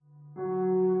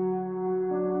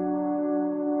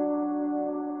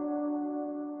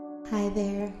Hi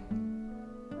there.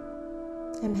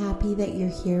 I'm happy that you're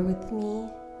here with me,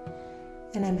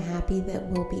 and I'm happy that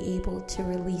we'll be able to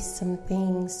release some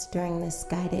things during this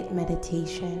guided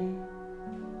meditation.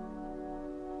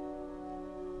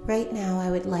 Right now,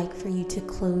 I would like for you to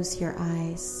close your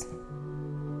eyes.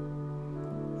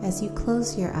 As you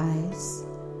close your eyes,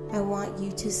 I want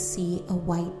you to see a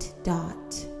white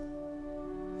dot.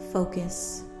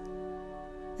 Focus.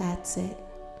 That's it.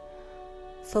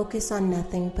 Focus on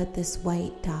nothing but this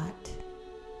white dot.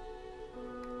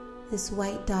 This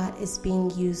white dot is being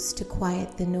used to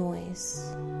quiet the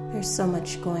noise. There's so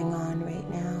much going on right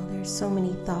now. There's so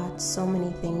many thoughts, so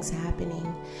many things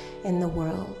happening in the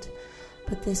world.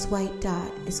 But this white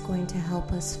dot is going to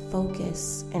help us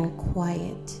focus and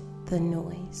quiet the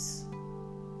noise.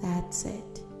 That's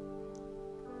it.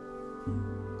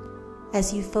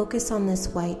 As you focus on this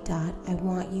white dot, I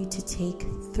want you to take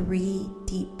 3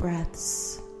 deep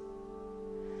breaths.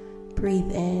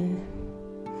 Breathe in.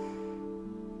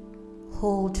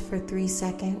 Hold for 3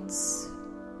 seconds.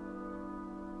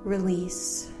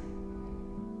 Release.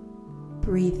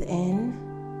 Breathe in.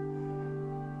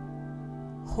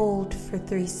 Hold for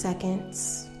 3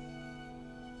 seconds.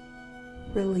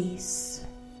 Release.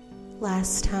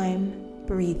 Last time,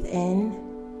 breathe in.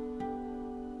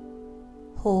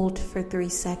 Hold for 3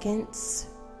 seconds.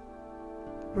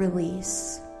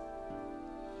 Release.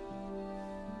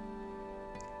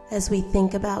 As we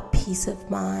think about peace of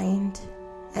mind,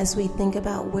 as we think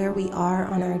about where we are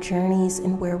on our journeys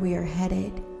and where we are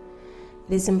headed,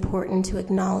 it is important to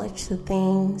acknowledge the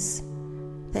things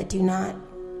that do not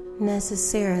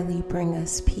necessarily bring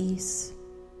us peace.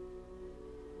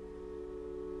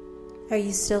 Are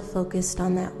you still focused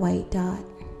on that white dot?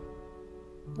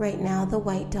 Right now, the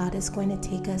white dot is going to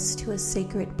take us to a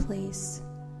sacred place.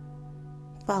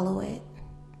 Follow it.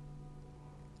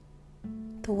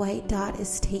 The white dot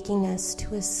is taking us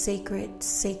to a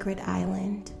sacred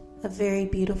island, a very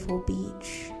beautiful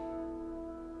beach.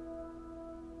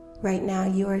 Right now,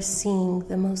 you are seeing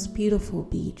the most beautiful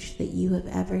beach that you have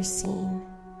ever seen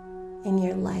in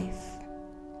your life.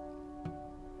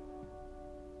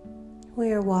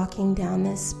 We are walking down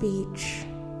this beach.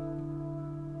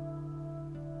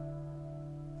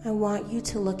 I want you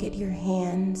to look at your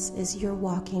hands as you're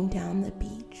walking down the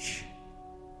beach.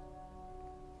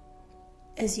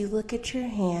 As you look at your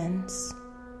hands,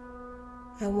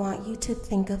 I want you to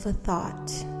think of a thought.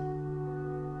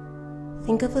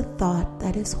 Think of a thought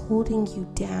that is holding you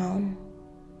down.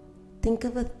 Think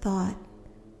of a thought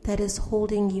that is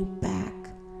holding you back.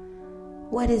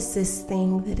 What is this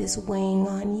thing that is weighing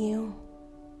on you?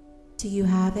 Do you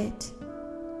have it?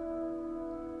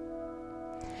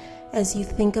 As you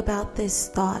think about this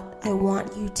thought, I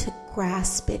want you to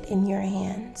grasp it in your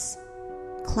hands.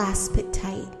 Clasp it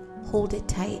tight. Hold it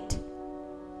tight.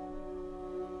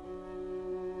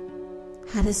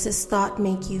 How does this thought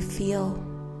make you feel?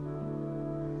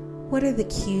 What are the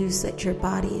cues that your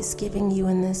body is giving you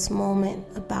in this moment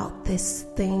about this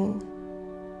thing?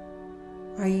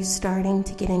 Are you starting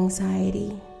to get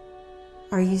anxiety?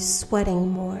 Are you sweating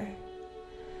more?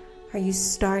 Are you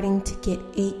starting to get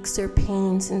aches or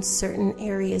pains in certain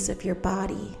areas of your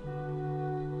body?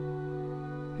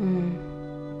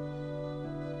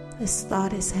 This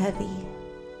thought is heavy.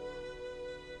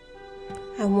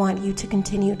 I want you to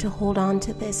continue to hold on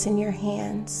to this in your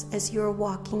hands as you are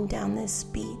walking down this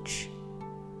beach.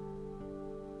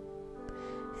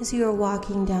 As you are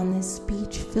walking down this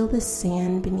beach, feel the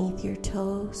sand beneath your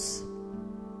toes.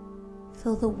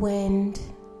 Feel the wind.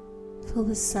 Feel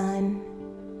the sun.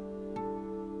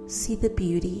 See the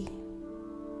beauty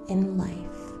in life.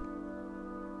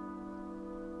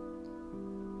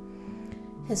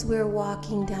 As we're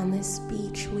walking down this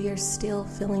beach, we are still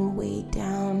feeling weighed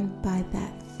down by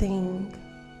that thing.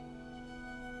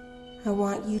 I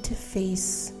want you to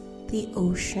face the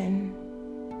ocean.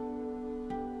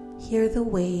 Hear the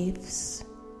waves.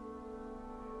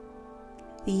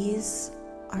 These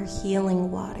are healing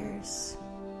waters.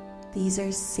 These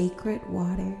are sacred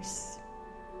waters.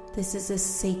 This is a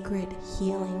sacred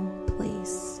healing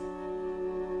place.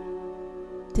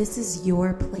 This is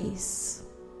your place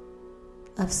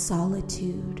of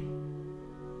solitude.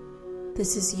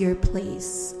 This is your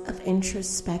place of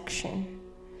introspection.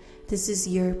 This is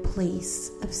your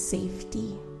place of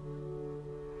safety.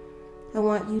 I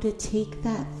want you to take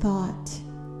that thought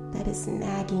that is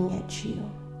nagging at you,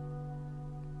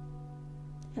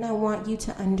 and I want you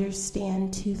to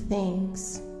understand 2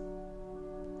 things.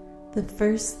 The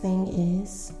first thing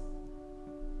is,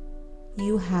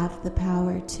 you have the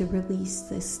power to release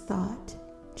this thought,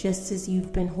 just as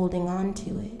you've been holding on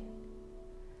to it.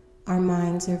 Our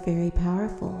minds are very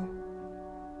powerful.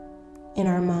 In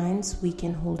our minds, we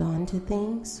can hold on to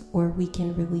things or we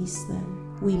can release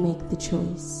them. We make the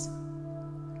choice.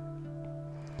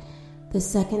 The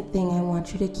second thing I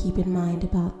want you to keep in mind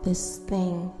about this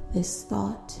thing, this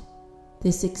thought,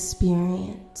 this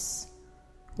experience,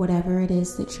 whatever it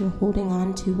is that you're holding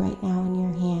on to right now in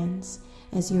your hands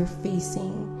as you're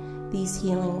facing these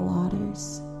healing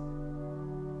waters,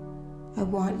 I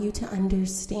want you to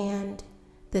understand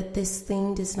that this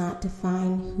thing does not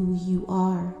define who you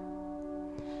are.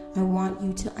 I want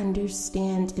you to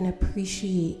understand and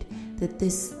appreciate that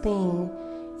this thing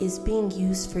is being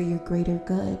used for your greater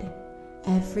good.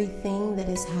 Everything that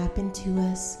has happened to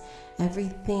us,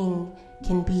 everything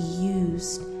can be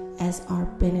used as our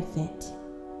benefit,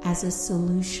 as a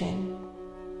solution.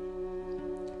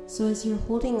 So as you're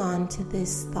holding on to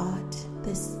this thought,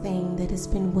 this thing that has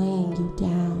been weighing you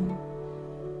down,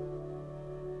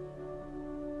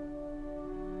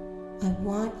 I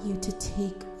want you to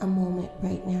take a moment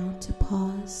right now to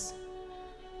pause.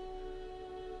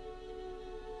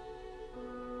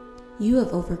 You have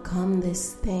overcome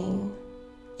this thing.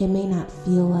 It may not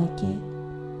feel like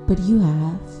it, but you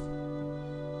have.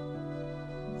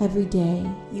 Every day,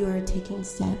 you are taking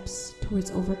steps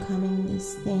towards overcoming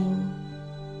this thing.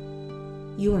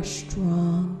 You are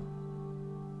strong.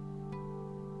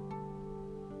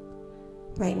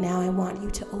 Right now, I want you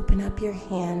to open up your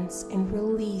hands and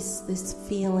release this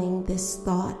feeling, this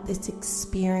thought, this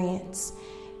experience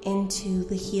into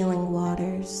the healing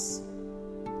waters.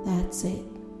 That's it.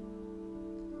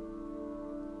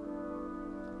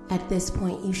 At this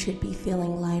point, you should be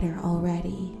feeling lighter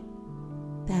already.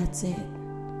 That's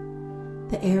it.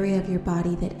 The area of your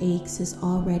body that aches is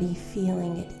already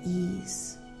feeling at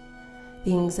ease.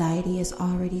 The anxiety has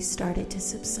already started to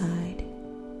subside.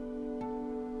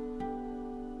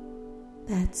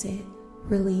 That's it.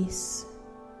 Release.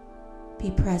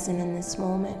 Be present in this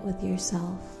moment with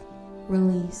yourself.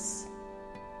 Release.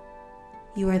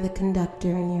 You are the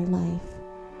conductor in your life,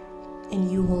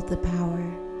 and you hold the power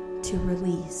to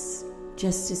release,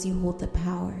 just as you hold the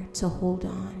power to hold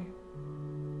on.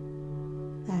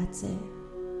 That's it.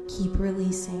 Keep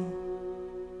releasing.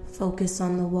 Focus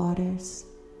on the waters.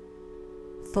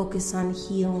 Focus on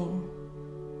healing.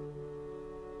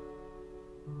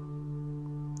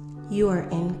 You are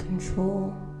in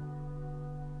control.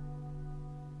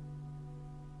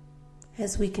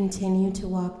 As we continue to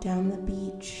walk down the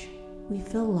beach, we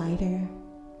feel lighter.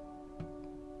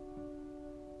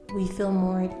 We feel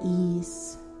more at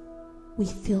ease. We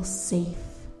feel safe.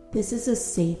 This is a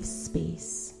safe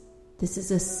space. This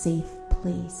is a safe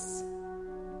place.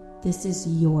 This is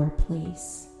your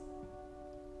place.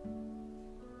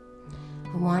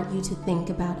 I want you to think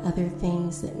about other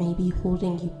things that may be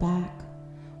holding you back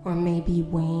or may be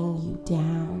weighing you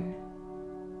down.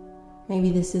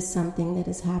 Maybe this is something that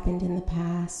has happened in the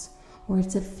past, or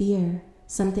it's a fear,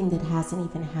 something that hasn't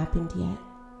even happened yet.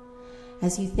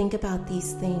 As you think about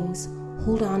these things,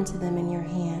 hold on to them in your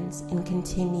hands and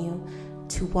continue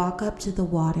to walk up to the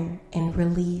water and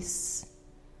release.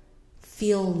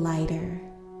 Feel lighter.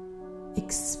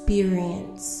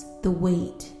 Experience the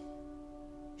weight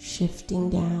shifting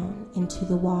down into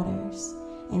the waters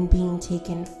and being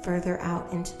taken further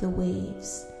out into the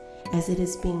waves as it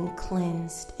is being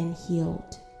cleansed and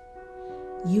healed.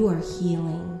 You are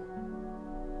healing.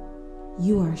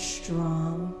 You are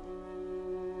strong.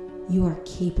 You are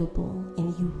capable,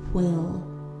 and you will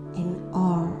and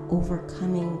are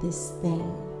overcoming this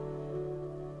thing.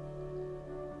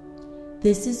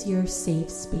 This is your safe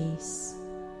space.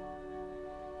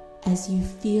 As you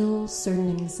feel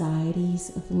certain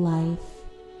anxieties of life,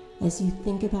 as you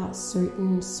think about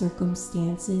certain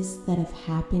circumstances that have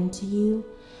happened to you,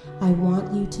 I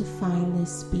want you to find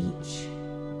this beach.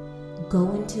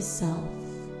 Go into self.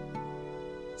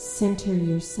 Center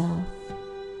yourself.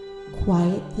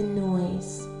 Quiet the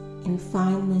noise and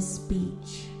find this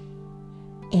beach.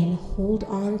 And hold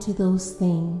on to those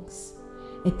things.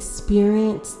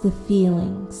 Experience the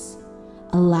feelings.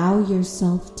 Allow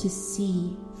yourself to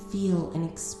see, feel, and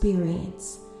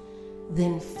experience.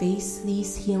 Then face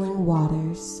these healing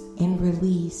waters and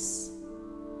release.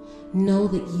 Know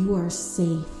that you are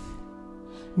safe.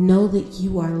 Know that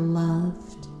you are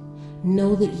loved.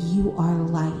 Know that you are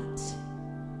light.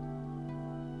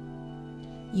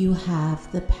 You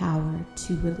have the power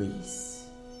to release.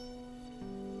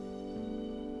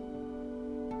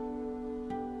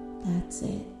 That's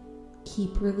it.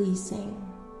 Keep releasing.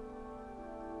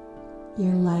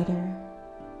 You're lighter.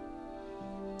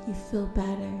 You feel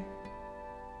better.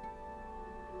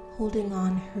 Holding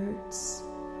on hurts.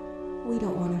 We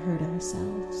don't want to hurt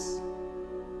ourselves.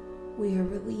 We are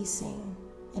releasing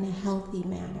in a healthy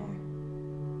manner.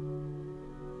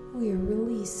 We are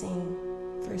releasing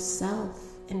for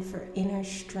self and for inner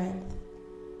strength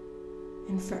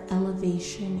and for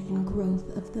elevation and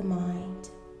growth of the mind.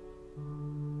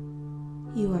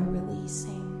 You are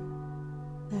releasing.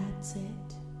 That's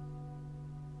it.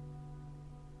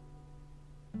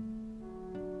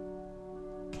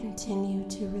 Continue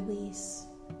to release.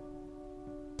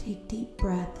 Take deep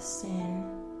breaths in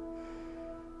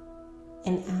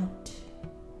and out.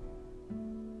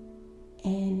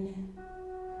 In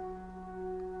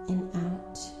and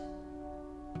out.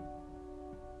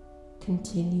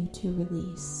 Continue to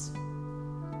release.